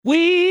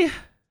We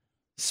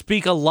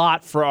speak a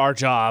lot for our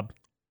job,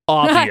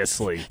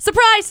 obviously.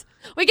 Surprise!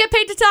 We get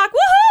paid to talk.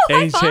 Woohoo!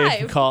 High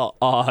five! McCall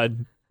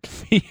on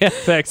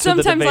VFX.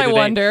 Sometimes I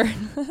wonder.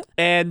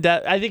 And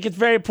I think it's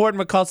very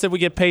important. McCall said we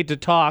get paid to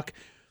talk,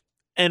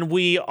 and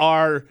we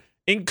are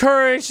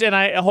encouraged, and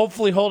I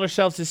hopefully hold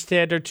ourselves to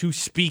standard to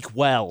speak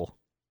well,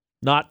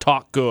 not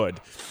talk good.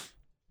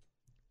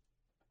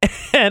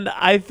 And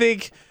I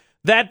think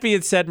that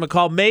being said,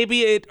 McCall,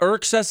 maybe it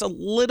irks us a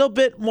little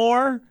bit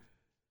more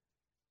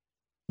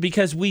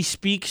because we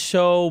speak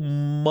so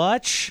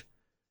much.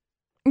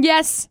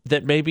 Yes.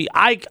 That maybe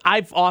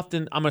I've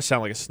often, I'm going to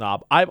sound like a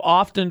snob, I've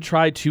often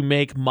tried to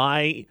make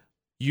my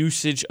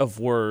usage of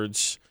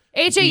words.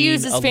 AJ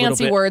uses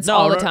fancy words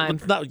all the time.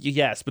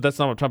 Yes, but that's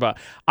not what I'm talking about.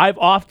 I've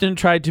often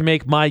tried to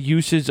make my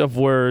usage of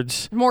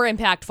words more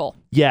impactful.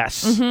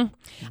 Yes. Mm-hmm.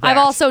 I've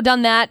also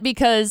done that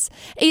because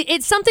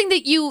it's something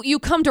that you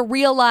come to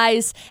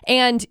realize,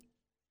 and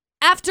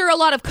after a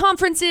lot of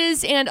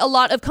conferences and a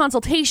lot of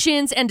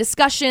consultations and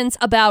discussions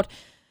about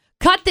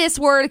cut this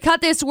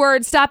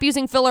word, stop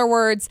using filler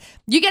words,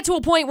 you get to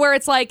a point where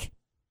it's like,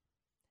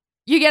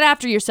 you get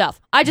after yourself.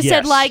 I just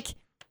said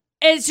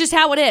it's just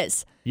how it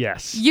is.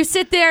 Yes. You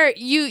sit there,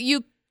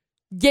 you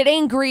get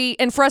angry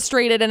and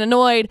frustrated and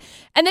annoyed,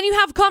 and then you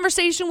have a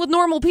conversation with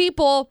normal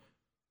people,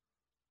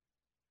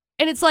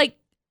 and it's like,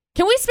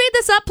 can we speed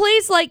this up,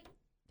 please? Like,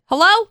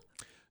 hello?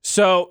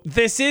 So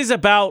this is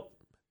about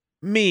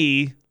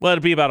me. Well,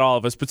 it'll be about all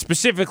of us, but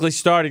specifically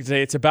starting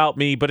today, it's about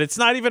me, but it's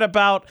not even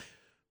about,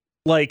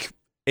 like,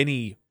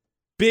 any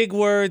big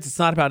words. It's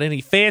not about any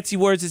fancy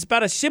words. It's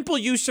about a simple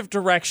use of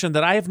direction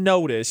that I have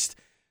noticed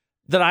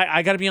that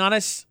I got to be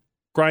honest,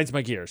 grinds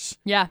my gears.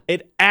 Yeah.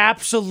 It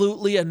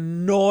absolutely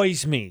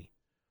annoys me.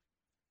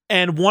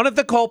 And one of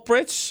the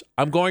culprits,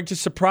 I'm going to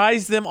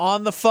surprise them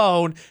on the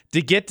phone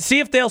to see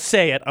if they'll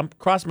say it. I'm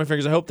crossing my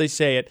fingers. I hope they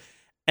say it.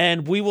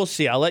 And we will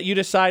see. I'll let you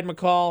decide,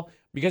 McCall,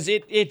 because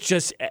it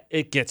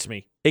gets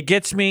me. It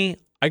gets me.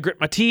 I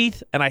grit my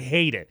teeth, and I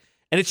hate it.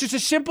 And it's just a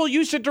simple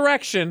use of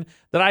direction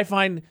that I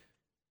find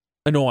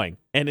annoying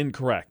and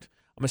incorrect.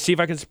 I'm going to see if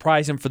I can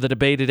surprise him for the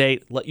debate today.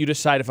 Let you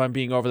decide if I'm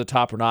being over the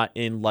top or not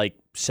in like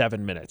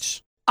 7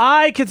 minutes.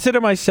 I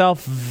consider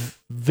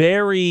myself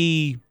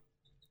very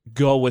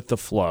go with the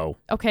flow.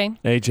 Okay.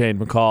 AJ and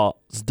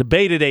McCall's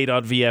debate at 8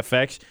 on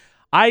VFX.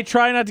 I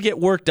try not to get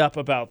worked up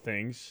about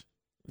things.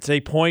 It's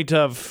a point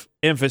of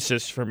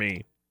emphasis for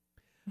me.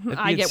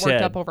 I get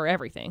worked up over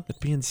everything. That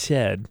being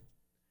said,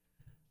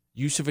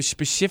 use of a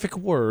specific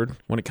word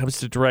when it comes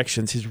to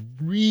directions has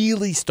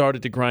really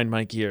started to grind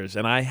my gears,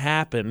 and I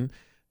happen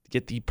to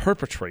get the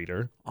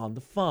perpetrator on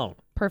the phone.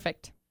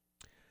 Perfect.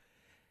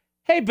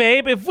 Hey,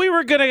 babe, if we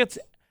were going to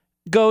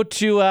go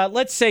to,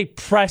 let's say,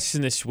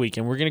 Preston this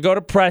weekend, we're going to go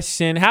to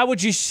Preston, how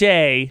would you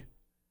say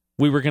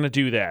we were going to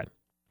do that?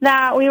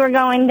 That we were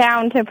going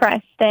down to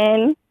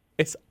Preston.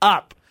 It's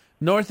up.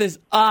 North is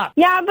up.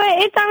 Yeah, but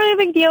it's not really a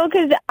big deal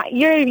because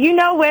you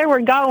know where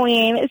we're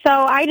going. So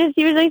I just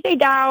usually say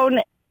down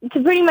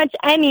to pretty much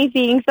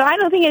anything. So I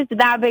don't think it's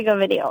that big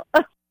of a deal.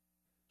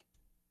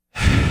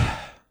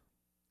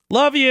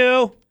 Love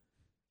you.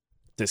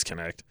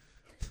 Disconnect.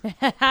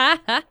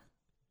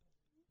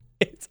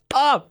 It's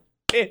up.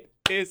 It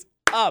is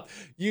up.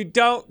 You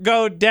don't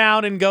go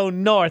down and go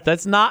north.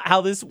 That's not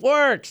how this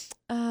works.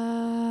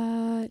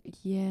 Yeah.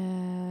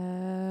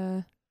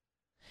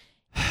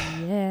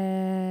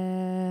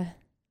 Yeah.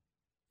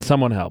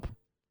 Someone help.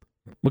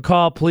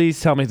 McCall, please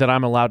tell me that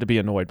I'm allowed to be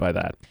annoyed by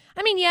that.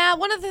 I mean, yeah,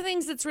 one of the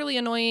things that's really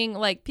annoying,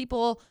 like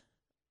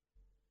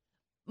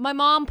my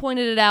mom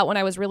pointed it out when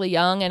I was really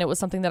young, and it was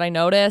something that I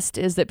noticed,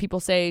 is that people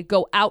say,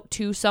 go out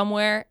to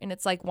somewhere, and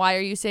it's like, why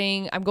are you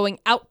saying, I'm going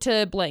out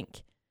to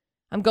blank?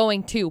 I'm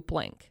going to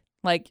blank.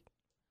 Like,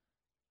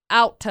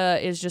 out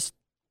to is just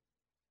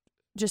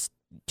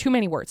too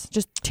many words.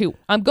 Just two.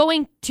 I'm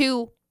going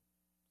to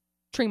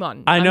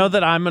Tremont. I know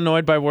that I'm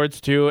annoyed by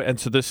words too, and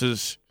so this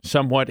is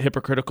somewhat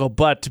hypocritical,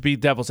 but to be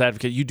devil's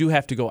advocate, you do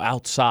have to go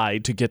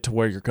outside to get to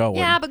where you're going.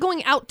 Yeah, but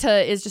going out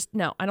to is just,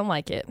 no, I don't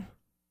like it.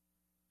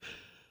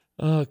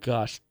 Oh,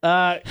 gosh.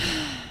 Our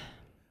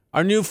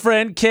new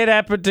friend, Kid,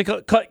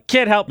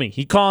 help me.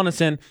 He calling us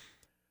in.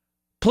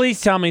 Please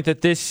tell me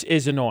that this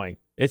is annoying.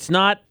 It's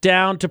not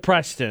down to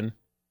Preston.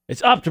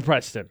 It's up to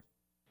Preston.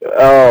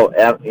 Oh,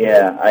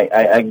 yeah.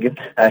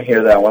 I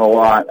hear that one a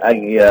lot.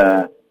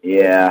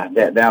 Yeah,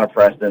 down to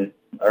Preston,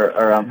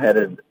 or I'm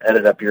headed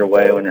up your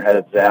way when you're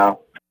headed south.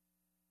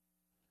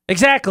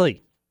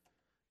 Exactly.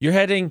 You're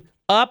heading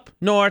up,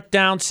 north,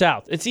 down,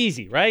 south. It's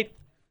easy, right?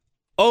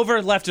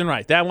 Over, left, and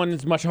right. That one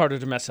is much harder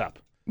to mess up.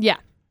 Yeah.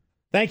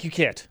 Thank you,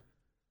 Kit.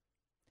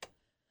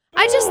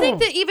 I just think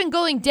that even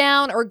going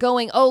down or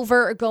going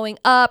over or going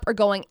up or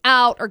going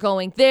out or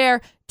going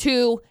there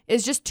to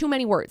is just too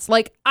many words.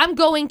 Like, I'm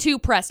going to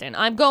Preston.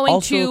 I'm going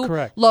also to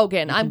correct.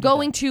 Logan. I'm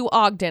going to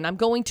Ogden. I'm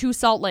going to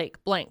Salt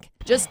Lake. Blank.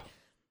 Just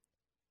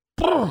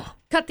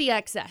cut the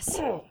excess.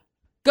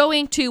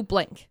 Going to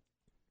blank.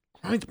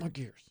 Grind my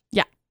gears.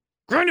 Yeah.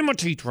 Grinding my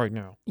teeth right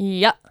now.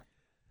 Yep.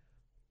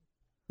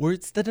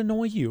 Words that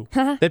annoy you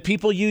that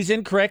people use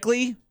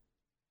incorrectly.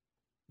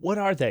 What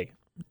are they?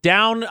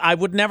 Down, I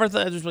would never.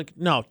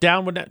 No,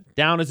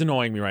 down is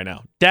annoying me right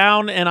now.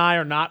 Down and I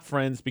are not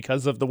friends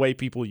because of the way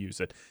people use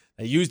it.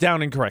 They use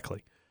down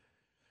incorrectly.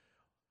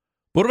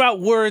 What about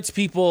words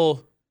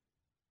people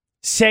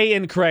say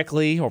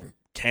incorrectly or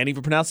can't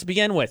even pronounce to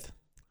begin with?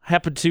 I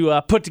happened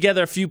to put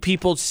together a few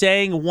people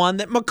saying one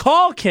that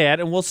McCall can,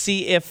 and we'll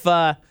see if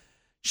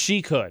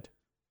she could.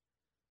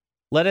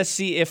 Let us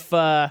see if...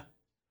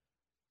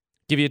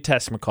 give you a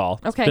test,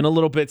 McCall. Okay. It's been a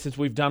little bit since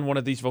we've done one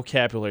of these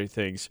vocabulary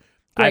things.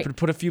 Great. I happened to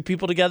put a few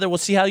people together. We'll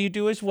see how you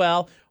do as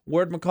well.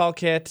 Word McCall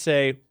can't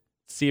say.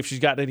 See if she's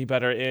gotten any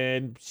better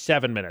in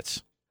 7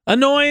 minutes.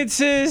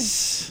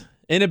 Annoyances,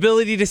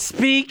 inability to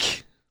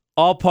speak,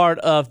 all part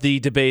of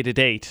the debate at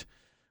 8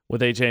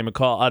 with AJ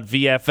McCall on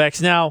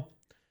VFX. Now,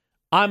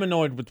 I'm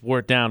annoyed with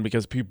word down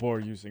because people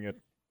are using it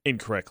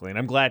incorrectly. And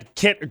I'm glad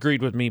Kit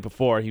agreed with me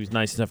before. He was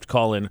nice enough to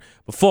call in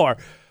before.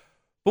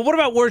 But what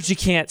about words you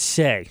can't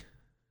say?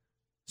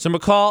 So,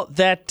 McCall,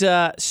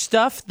 that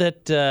stuff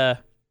that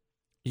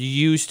you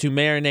use to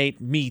marinate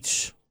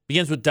meats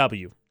begins with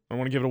W. I don't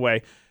want to give it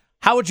away.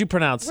 How would you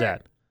pronounce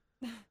that?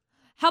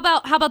 How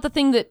about the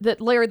thing that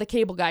Larry the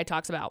Cable Guy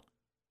talks about?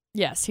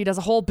 Yes, he does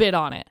a whole bit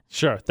on it.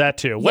 Sure, that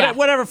too. Yeah.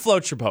 Whatever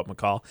floats your boat,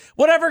 McCall.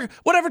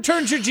 Whatever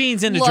turns your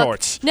jeans into Look,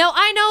 jorts. Now,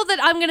 I know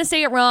that I'm going to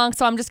say it wrong,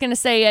 so I'm just going to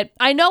say it.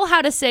 I know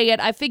how to say it.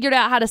 I figured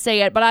out how to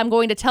say it, but I'm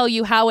going to tell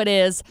you how it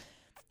is,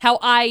 how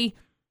I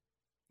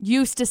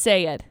used to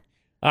say it.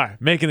 All right,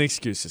 making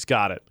excuses.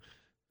 Got it.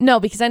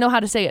 No, because I know how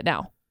to say it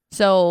now.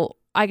 So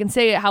I can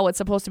say it how it's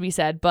supposed to be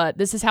said, but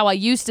this is how I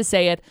used to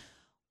say it.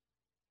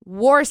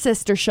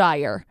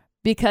 Worcestershire.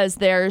 Because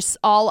there's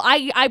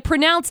I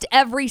pronounced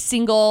every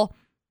single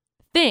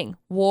thing.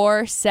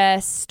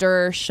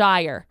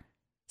 Worcestershire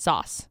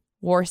sauce.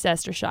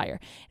 Worcestershire.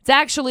 It's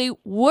actually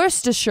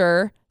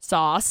Worcestershire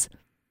sauce.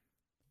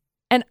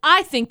 And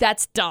I think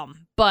that's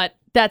dumb, but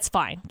that's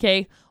fine,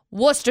 okay?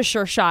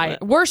 Worcestershire.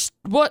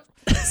 What?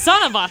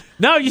 Son of a...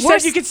 No, you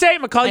said you could say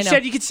it, McCall. You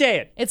said you could say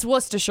it. It's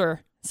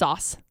Worcestershire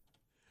sauce.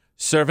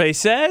 Survey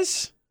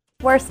says...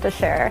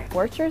 Worcestershire.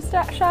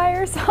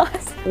 Worcestershire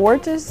sauce.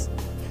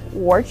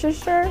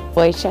 Worcestershire.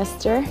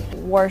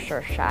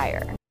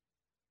 Worcestershire.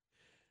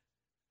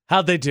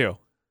 How'd they do?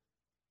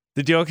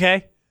 Did you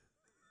okay?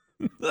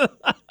 How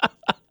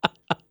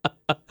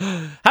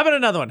about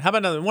another one?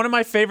 One of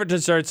my favorite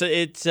desserts.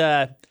 It's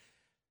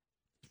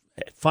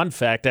fun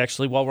fact,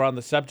 actually, while we're on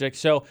the subject.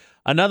 So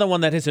another one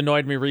that has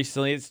annoyed me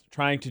recently is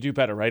trying to do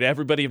better, right?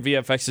 Everybody in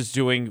VFX is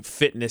doing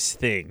fitness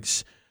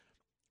things.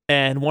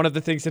 And one of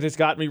the things that has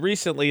gotten me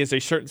recently is a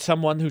certain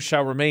someone who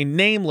shall remain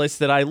nameless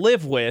that I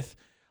live with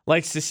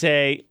likes to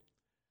say,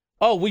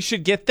 oh, we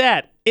should get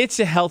that. It's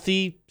a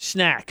healthy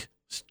snack,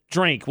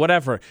 drink,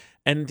 whatever.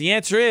 And the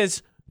answer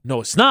is, no,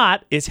 it's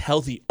not. It's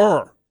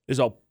healthier. There's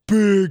a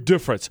big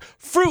difference.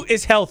 Fruit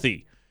is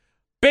healthy.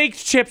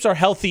 Baked chips are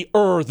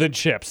healthier than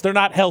chips. They're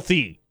not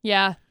healthy.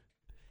 Yeah.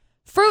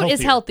 Fruit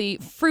is Healthier. healthy.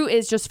 Fruit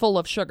is just full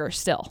of sugar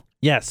still.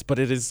 Yes, but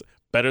it is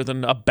better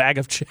than a bag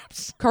of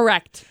chips.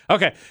 Correct.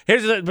 Okay,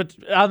 but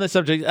on the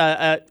subject,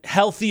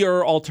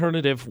 healthier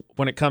alternative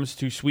when it comes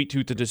to sweet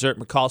tooth and dessert,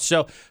 McCall.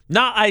 So,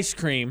 not ice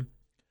cream.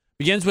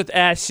 Begins with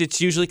S. It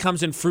usually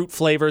comes in fruit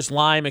flavors,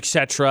 lime,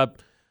 etc.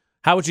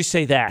 How would you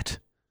say that?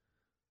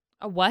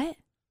 A what?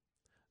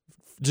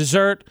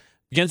 Dessert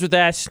begins with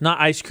S,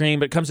 not ice cream,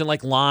 but it comes in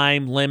like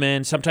lime,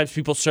 lemon. Sometimes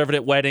people serve it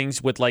at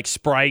weddings with like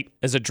Sprite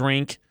as a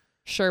drink.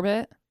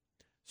 Sherbet.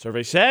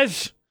 Survey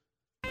says...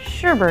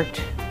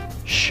 Sherbet.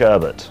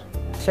 Sherbet.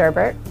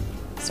 Sherbet.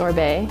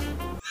 Sorbet.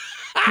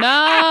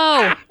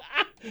 No.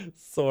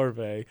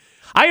 Sorbet.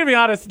 I gotta be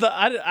honest,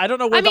 I don't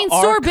know where the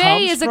R sorbet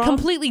comes is from. a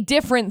completely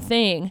different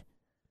thing.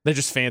 They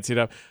just fancied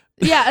up.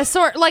 Yeah, a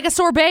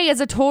sorbet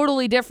is a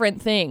totally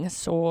different thing.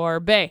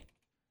 Sorbet.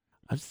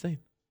 I'm just saying.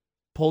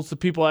 Polls the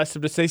people, asked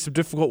them to say some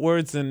difficult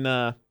words,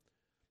 and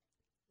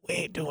we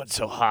ain't doing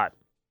so hot.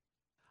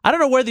 I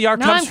don't know where the R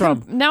comes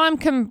from. Now I'm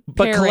comparing.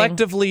 But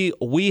collectively,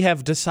 we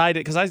have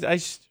decided, because I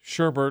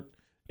sherbet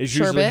is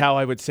usually Sherbet? how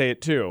I would say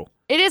it too.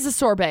 It is a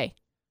sorbet.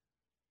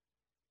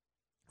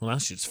 Well,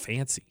 that's just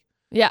fancy.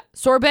 Yeah,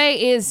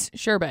 sorbet is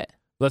sherbet.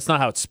 That's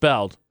not how it's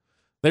spelled.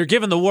 They're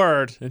given the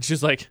word, and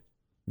she's like,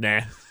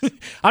 nah.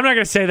 I'm not going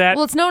to say that.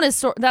 Well, it's known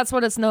as that's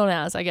what it's known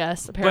as, I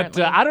guess.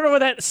 Apparently, But I don't know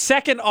where that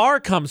second R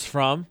comes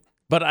from.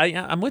 But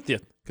I'm with you.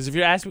 Because if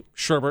you're asking,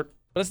 sherbet.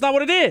 But it's not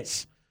what it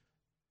is.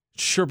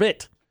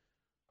 Sherbet.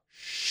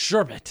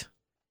 Sherbet.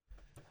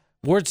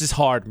 Words is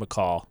hard,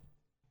 McCall.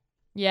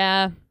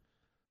 Yeah.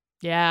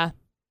 I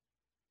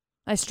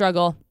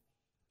struggle.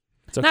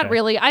 It's okay. Not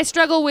really. I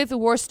struggle with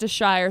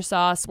Worcestershire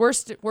sauce.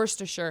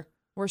 Worcestershire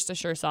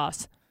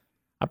sauce.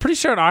 I'm pretty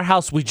sure in our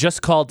house we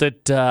just called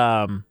it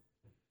not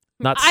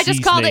I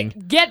just called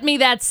it "Get me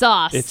that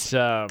sauce." It's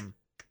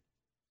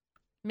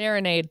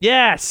marinade.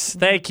 Yes,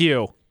 thank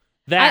you.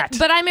 That.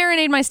 But I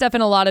marinate my stuff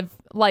in a lot of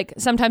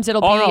sometimes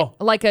it'll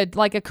be like a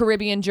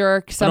Caribbean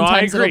jerk.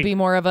 Sometimes it'll be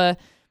more of a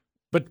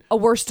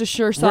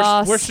Worcestershire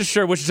sauce.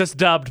 Worcestershire was just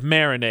dubbed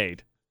marinade.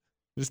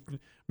 Just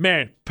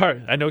Man,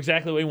 I know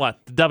exactly what you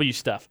want. The W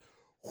stuff.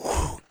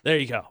 Whew, there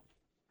you go.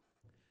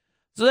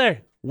 So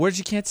there, words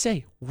you can't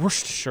say.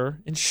 Worcestershire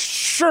and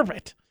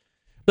sherbet.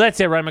 But that's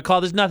it, right,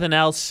 McCall? There's nothing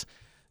else.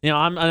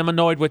 I'm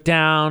annoyed with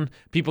down.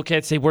 People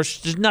can't say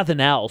Worcestershire. There's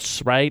nothing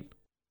else, right?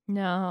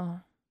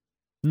 No.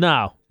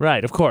 No,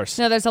 right, of course.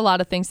 No, there's a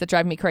lot of things that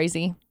drive me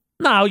crazy.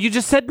 No, you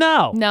just said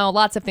no. No,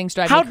 lots of things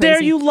drive me How crazy.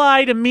 dare you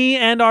lie to me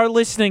and our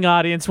listening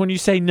audience when you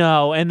say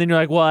no, and then you're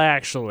like, well,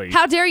 actually.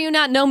 How dare you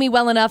not know me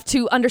well enough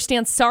to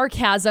understand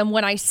sarcasm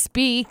when I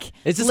speak?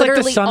 Is this like the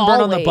Literally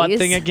sunburn on the butt always.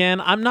 thing again?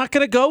 I'm not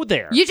going to go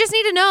there. You just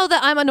need to know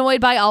that I'm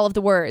annoyed by all of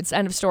the words.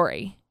 End of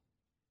story.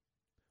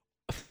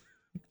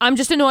 I'm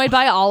just annoyed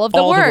by all of the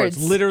all words.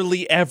 The words.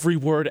 Literally every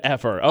word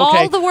ever. Okay.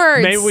 All the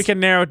words. Maybe we can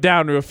narrow it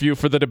down to a few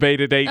for the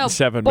debate at 8 and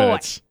 7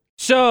 minutes.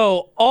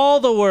 So, all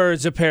the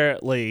words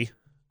apparently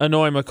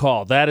annoy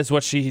McCall. That is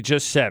what she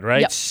just said,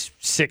 right? Yep.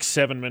 6,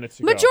 7 minutes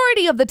ago.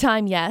 Majority of the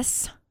time,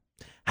 yes.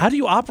 How do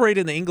you operate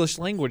in the English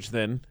language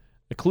then,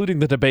 including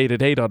the debate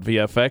at 8 on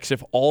VFX,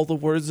 if all the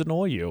words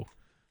annoy you?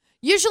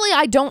 Usually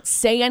I don't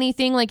say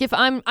anything. Like if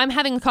I'm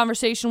having a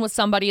conversation with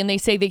somebody and they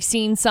say they've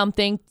seen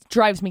something,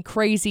 drives me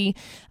crazy.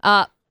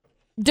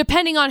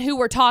 Depending on who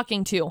we're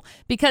talking to.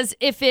 Because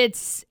if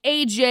it's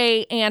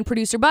AJ and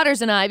Producer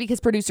Butters and I, because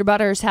Producer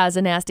Butters has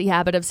a nasty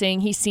habit of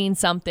saying he's seen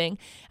something,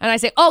 and I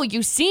say, oh,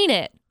 you seen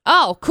it?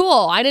 Oh,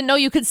 cool. I didn't know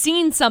you could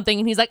seen something.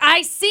 And he's like,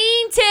 I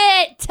seen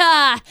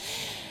it!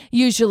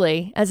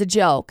 Usually as a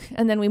joke.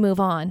 And then we move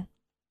on.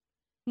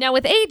 Now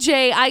with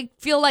AJ, I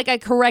feel like I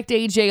correct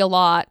AJ a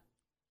lot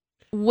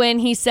when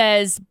he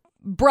says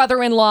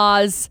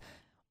brother-in-laws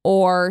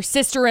or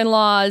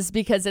sister-in-laws,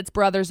 because it's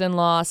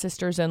brothers-in-law,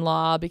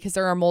 sisters-in-law, because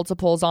there are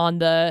multiples on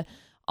the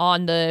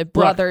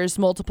brothers,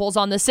 multiples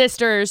on the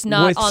sisters,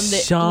 not on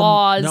the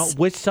laws. No,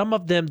 with some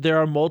of them, there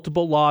are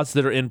multiple laws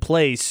that are in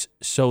place,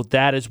 so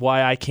that is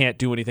why I can't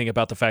do anything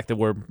about the fact that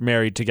we're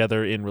married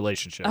together in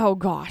relationship. Oh,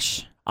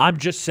 gosh. I'm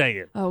just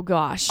saying. Oh,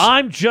 gosh.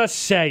 I'm just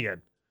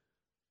saying.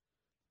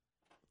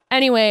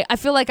 Anyway, I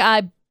feel like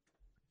I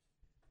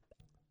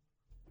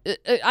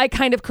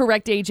kind of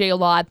correct AJ a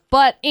lot,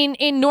 but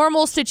in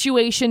normal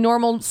situation,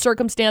 normal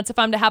circumstance, if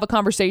I'm to have a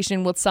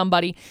conversation with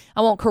somebody,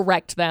 I won't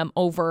correct them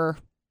over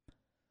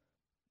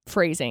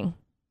phrasing.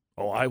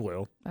 Oh, I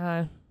will. No,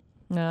 I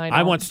don't.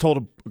 I once told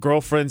a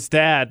girlfriend's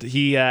dad,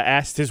 he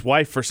asked his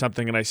wife for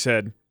something, and I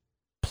said,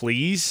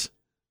 please?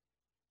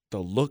 The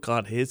look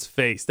on his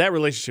face. That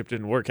relationship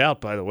didn't work out,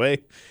 by the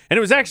way. And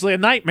it was actually a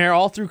nightmare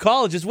all through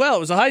college as well. It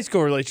was a high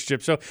school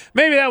relationship, so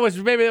maybe that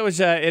was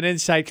an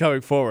insight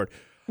going forward.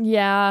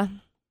 Yeah.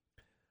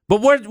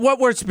 But what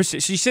words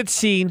specific? She said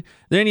seen. Are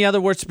there any other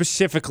words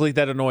specifically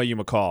that annoy you,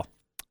 McCall?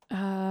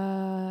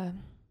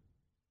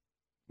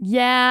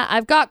 Yeah,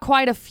 I've got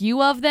quite a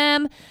few of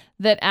them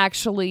that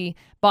actually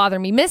bother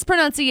me.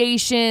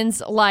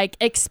 Mispronunciations, like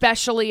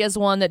especially, is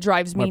one that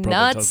drives me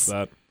nuts. Does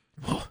that.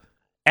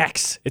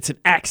 X. It's an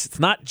X. It's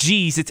not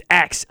G's. It's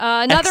X.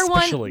 Another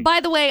Especially. one, by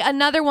the way,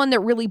 another one that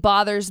really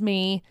bothers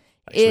me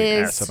actually,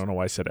 is... S. I don't know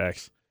why I said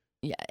X.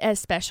 Yeah,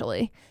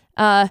 especially.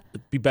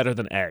 It'd be better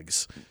than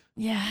eggs.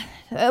 Yeah.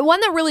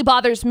 One that really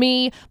bothers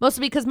me,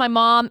 mostly because my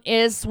mom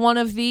is one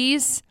of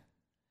these.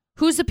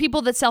 Who's the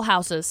people that sell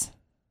houses?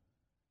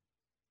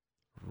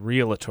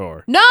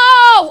 Realtor. No!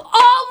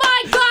 Oh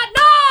my God,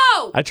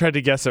 no! I tried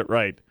to guess it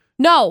right.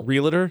 No.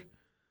 Realtor?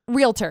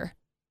 Realtor.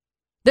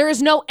 There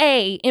is no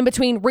A in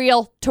between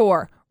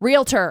realtor.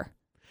 Realtor.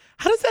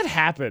 How does that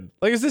happen?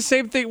 Like, it's the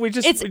same thing.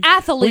 It's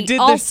athlete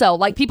also.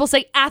 Like, people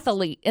say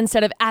athlete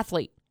instead of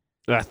athlete.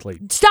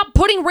 Athlete. Stop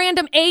putting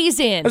random A's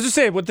in. I was just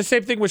saying, with the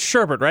same thing with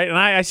sherbet, right? And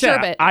I said,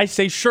 Sherbet. I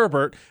say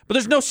sherbet, but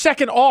there's no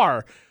second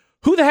R.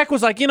 Who the heck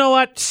was like, you know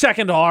what?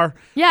 Second R.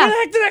 Yeah. Where the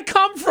heck did that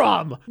come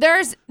from?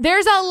 There's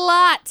a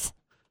lot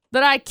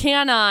that I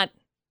cannot.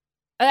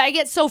 I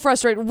get so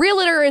frustrated.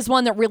 Realtor is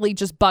one that really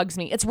just bugs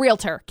me. It's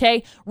realtor,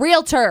 okay?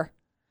 Realtor.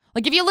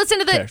 Like if you listen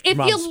to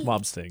the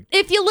mom's thing.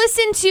 If you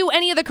listen to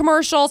any of the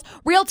commercials,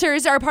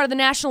 realtors are a part of the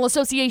National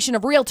Association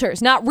of Realtors.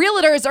 Not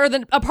realtors are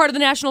a part of the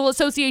National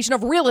Association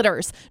of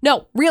Realtors.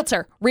 No,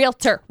 realtor,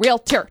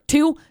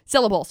 2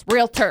 syllables.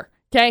 Realtor,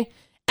 okay?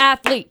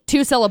 Athlete,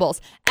 2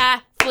 syllables.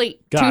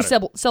 Athlete, Got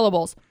 2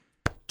 syllables.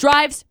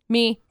 Drives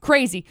me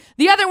crazy.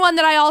 The other one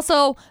that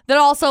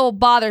also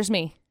bothers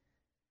me.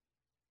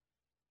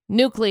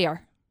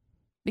 Nuclear.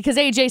 Because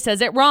AJ says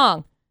it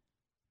wrong.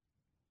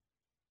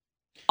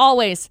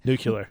 Always.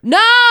 Nuclear.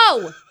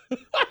 No!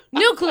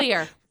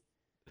 Nuclear.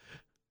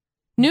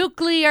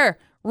 Nuclear.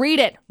 Read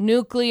it.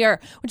 Nuclear.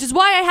 Which is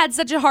why I had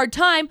such a hard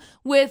time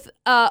with,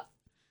 I'm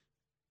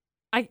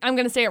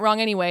going to say it wrong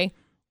anyway.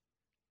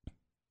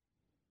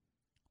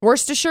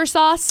 Worcestershire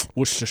sauce?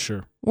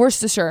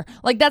 Worcestershire.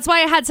 Like, that's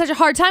why I had such a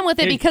hard time with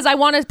it, because I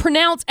want to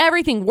pronounce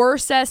everything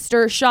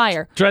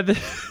Worcestershire. Try this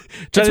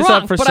wrong,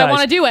 out for but size. I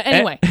want to do it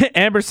anyway.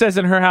 Amber says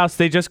in her house,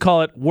 they just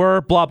call it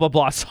blah, blah,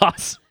 blah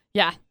sauce.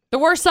 Yeah. The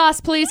worst sauce,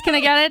 please. Can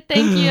I get it?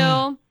 Thank you.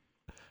 How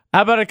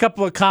about a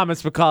couple of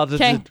comments, McCall?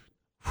 Okay.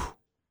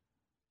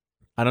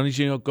 I don't need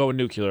you to go with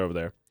nuclear over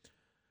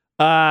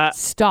there.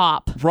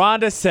 Stop.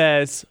 Rhonda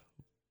says,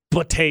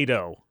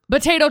 potato.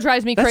 Potato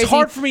drives me crazy. That's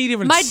hard for me to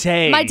even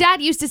say. My dad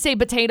used to say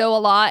potato a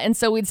lot, and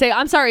so we'd say,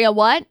 I'm sorry, a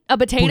what? A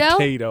potato?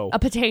 Potato. A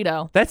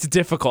potato. That's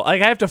difficult.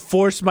 Like, I have to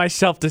force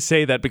myself to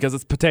say that because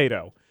it's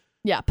potato.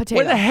 Yeah, potato.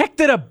 Where the heck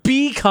did a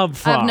bee come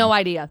from? I have no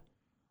idea.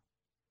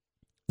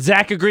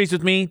 Zach agrees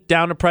with me.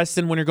 Down to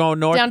Preston when you're going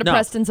north. Down to No,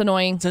 Preston's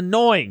annoying. it's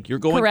annoying. You're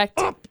going Correct.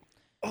 up.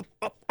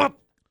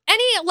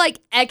 Any, like,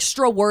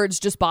 extra words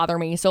just bother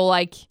me. So,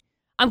 like,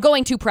 I'm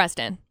going to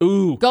Preston.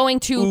 Ooh.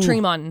 Going to Ooh.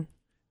 Tremont.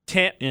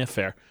 Yeah,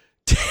 fair.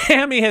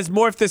 Tammy has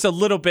morphed this a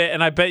little bit,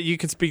 and I bet you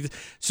can speak.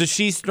 So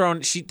she's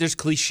thrown. There's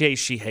cliches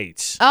she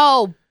hates.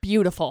 Oh,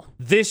 beautiful.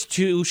 This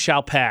too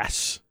shall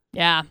pass.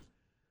 Yeah.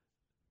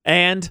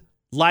 And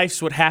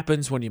life's what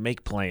happens when you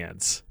make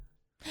plans.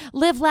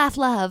 Live, laugh,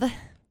 love.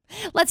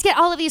 Let's get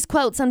all of these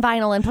quotes on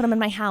vinyl and put them in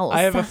my house.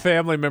 I have a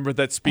family member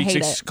that speaks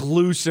hate it.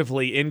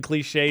 exclusively in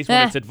cliches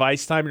when it's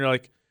advice time, and you're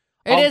like,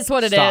 It is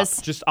what it stop.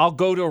 is. Just I'll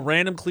go to a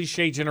random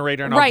cliche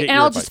generator and Right, I'll get and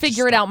your I'll advice. just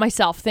figure it out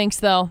myself. Thanks,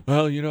 though.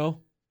 Well, you know,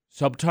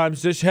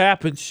 sometimes this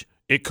happens.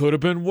 It could have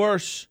been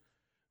worse.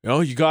 You know,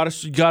 you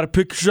gotta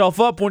pick yourself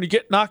up when you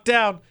get knocked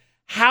down.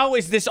 How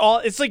is this all?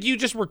 It's like you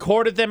just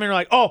recorded them and you're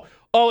like, oh,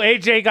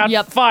 AJ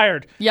got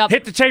fired. Yep.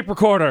 Hit the tape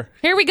recorder.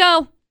 Here we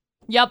go.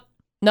 Yep.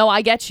 No,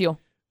 I get you.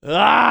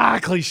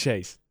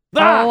 Cliches.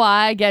 Oh,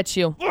 I get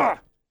you.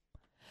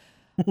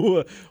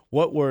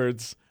 What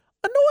words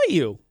annoy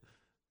you?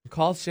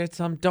 Call shit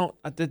some don't.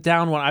 The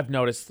down one I've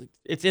noticed.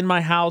 It's in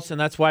my house,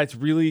 and that's why it's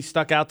really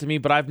stuck out to me,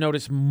 but I've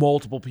noticed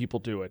multiple people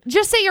do it.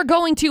 Just say you're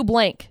going to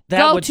blank. That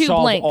go would to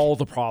solve blank. all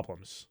the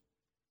problems.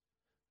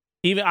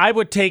 Even I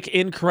would take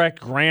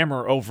incorrect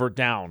grammar over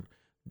down.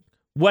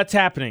 What's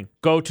happening?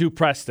 Go to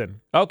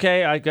Preston.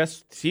 Okay, I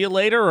guess see you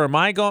later, or am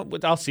I going?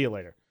 I'll see you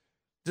later.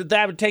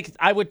 I would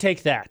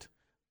take that.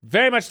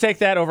 Very much take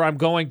that over I'm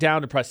going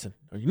down to Preston.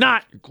 No, you're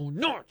not. You're going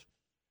north.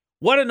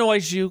 What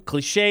annoys you?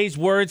 Cliches,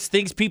 words,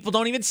 things people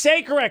don't even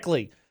say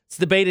correctly. It's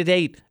Debate at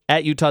 8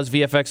 at Utah's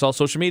VFX, all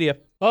social media.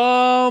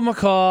 Oh,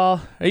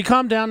 McCall. Are you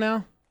calmed down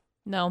now?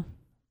 No.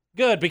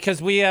 Good,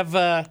 because we have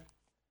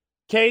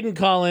Caden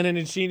calling in,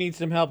 and she needs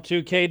some help,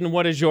 too. Caden,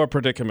 what is your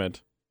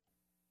predicament?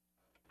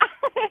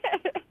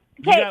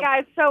 Okay,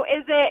 guys, so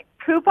is it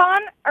coupon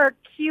or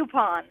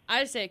coupon?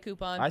 I say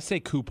coupon. I say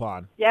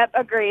coupon. Yep,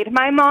 agreed.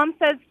 My mom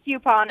says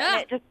coupon,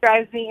 and it just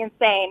drives me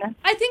insane.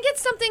 I think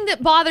it's something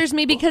that bothers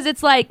me because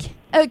it's like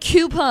a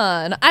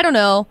coupon. I don't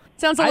know.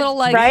 Sounds a little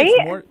like...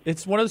 Right?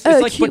 It's one of those,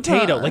 it's like coupon.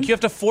 potato. Like you have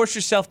to force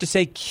yourself to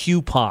say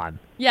coupon.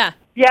 Yeah.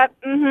 Yep,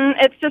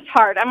 it's just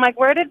hard. I'm like,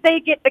 where did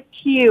they get the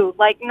Q?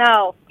 Like,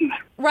 no.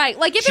 Right.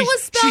 Like if it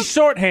was spelled... She's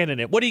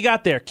shorthanding it. What do you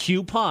got there?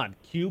 Coupon.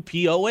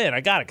 Q-P-O-N. I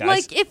got it, guys.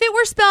 Like if it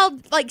were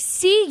spelled like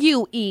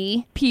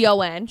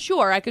C-U-E-P-O-N,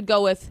 sure, I could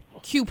go with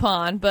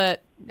coupon,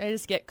 but I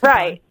just get coupon.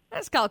 Right. I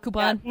just call it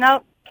coupon.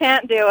 Nope,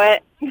 can't do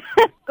it.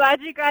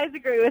 Glad you guys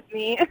agree with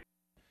me.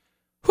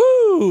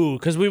 Whew,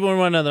 because we won't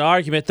run another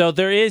argument, though.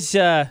 There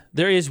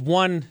is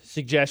one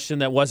suggestion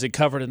that wasn't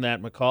covered in that,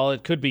 McCall.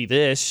 It could be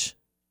this.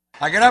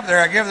 I get up there,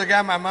 I give the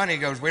guy my money. He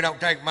goes, we don't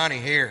take money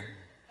here.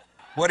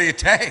 What do you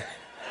take?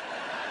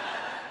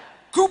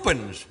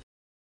 Coupons.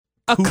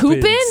 A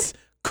coupon?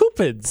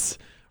 Coupons.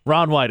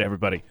 Ron White,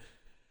 everybody.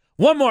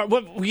 One more.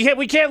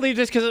 We can't leave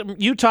this because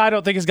Utah, I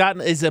don't think, has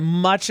gotten as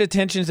much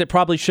attention as it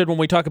probably should when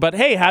we talk about,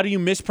 hey, how do you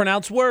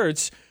mispronounce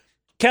words?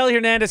 Kelly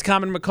Hernandez,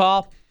 Common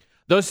McCall.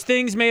 Those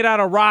things made out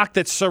of rock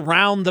that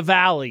surround the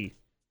valley.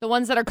 The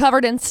ones that are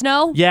covered in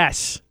snow?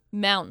 Yes.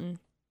 Mountain.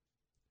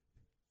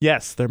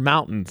 Yes, they're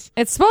mountains.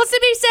 It's supposed to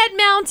be said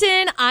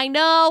mountain. I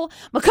know.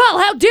 McCall,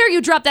 how dare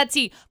you drop that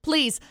C?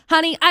 Please,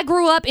 honey, I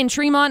grew up in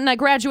Tremont and I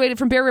graduated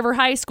from Bear River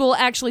High School.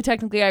 Actually,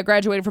 technically, I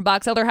graduated from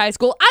Box Elder High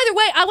School. Either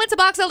way, I went to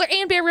Box Elder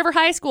and Bear River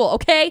High School,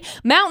 okay?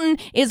 Mountain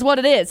is what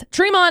it is.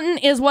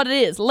 Tremont is what it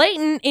is.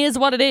 Layton is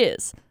what it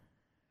is.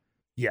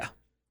 Yeah.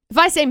 If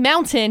I say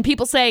mountain,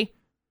 people say,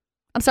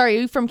 I'm sorry,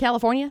 are you from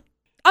California?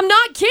 I'm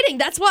not kidding.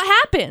 That's what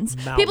happens.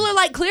 Mountain. People are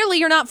like, clearly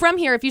you're not from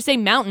here if you say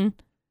mountain.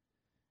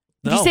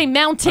 If No, you say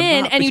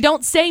mountain and you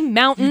don't say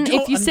mountain, You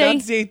don't if you say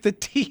enunciate the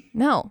T.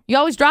 no, you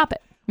always drop it.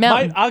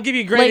 Mountain. I'll give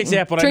you a great Layton,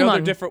 example. And I know they're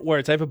Tremont. different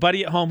words. I have a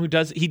buddy at home who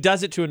does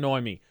it to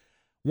annoy me.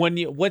 When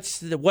you what's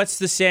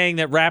the saying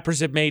that rappers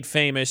have made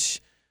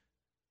famous?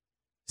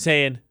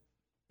 Saying,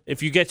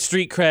 if you get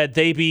street cred,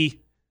 they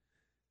be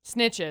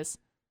Snitches.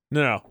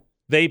 no.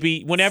 They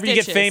be whenever you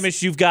get Stitches.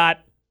 famous, you've got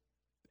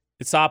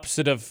it's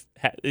opposite of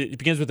it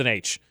begins with an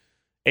H.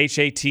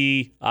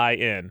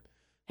 Hatin.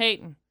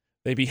 Hating.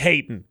 They be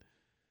hating.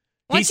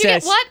 Once you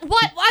get what?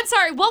 I'm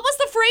sorry. What was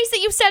the phrase that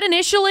you said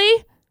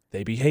initially?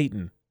 They be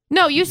hating.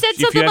 No, you said If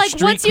you something have like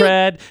street once you.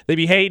 cred, they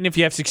be hating. If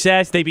you have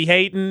success, they be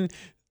hating.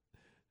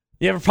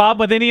 You have a problem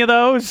with any of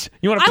those?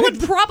 You want to? I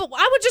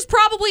would just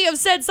probably have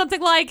said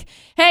something like,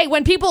 "Hey,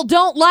 when people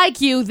don't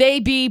like you, they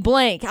be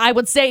blank." I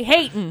would say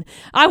hating.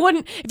 I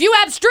wouldn't. If you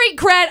have street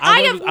cred, I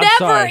have I'm never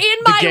sorry. in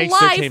The my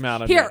gangster life. came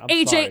out on Here, me.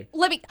 I'm AJ, sorry.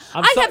 let me.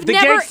 I'm I sorry. have The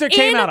never gangster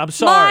came in out. I'm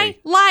sorry.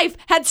 my life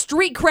had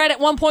street cred at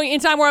one point in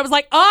time where I was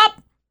like,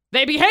 "Up,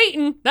 they be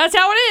hating." That's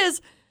how it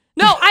is.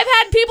 No, I've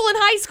had people in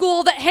high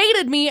school that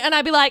hated me, and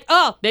I'd be like,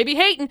 oh, they be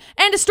hating.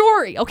 End of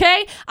story,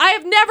 okay? I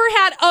have never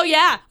had, oh,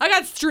 yeah, I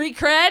got street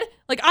cred.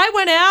 Like, I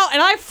went out,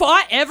 and I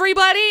fought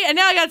everybody, and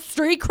now I got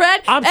street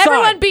cred. I'm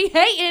Everyone sorry. be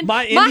hating.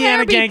 My hair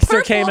Indiana be gangster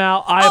purple. came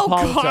out. I oh,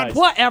 apologize. God,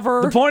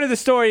 whatever. The point of the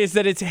story is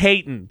that it's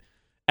hating.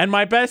 And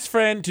my best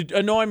friend, to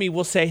annoy me,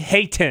 will say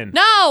hatin'.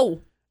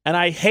 No. And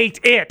I hate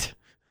it.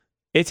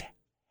 It's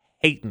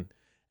hating.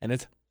 And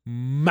it's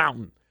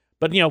mountain.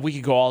 But, we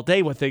could go all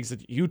day with things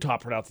that Utah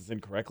pronounces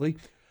incorrectly.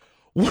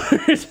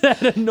 Words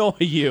that annoy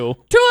you.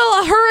 To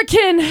a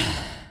hurricane.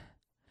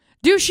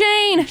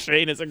 Duchesne.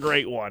 Shane is a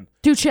great one.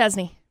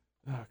 Duchesne.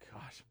 Oh,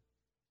 gosh.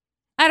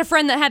 I had a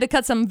friend that had to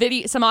cut some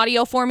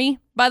audio for me,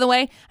 by the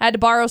way. I had to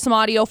borrow some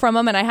audio from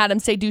him, and I had him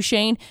say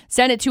Duchesne.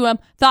 Send it to him.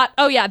 Thought,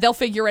 oh, yeah, they'll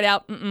figure it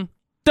out.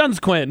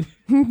 Dunsquin.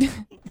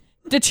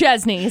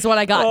 Duchesne is what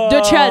I got. Oh,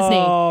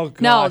 Duchesne.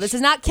 gosh. No, this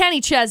is not Kenny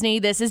Chesney.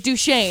 This is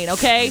Duchesne,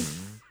 okay?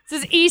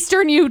 This is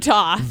Eastern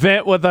Utah.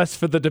 Vent with us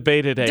for the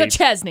debate at 8.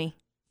 Duchesne.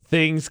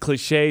 Things,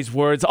 cliches,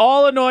 words,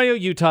 all annoy you.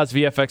 Utah's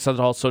VFX on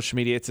all social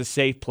media. It's a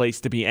safe place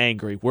to be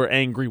angry. We're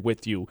angry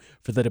with you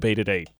for the debate at 8.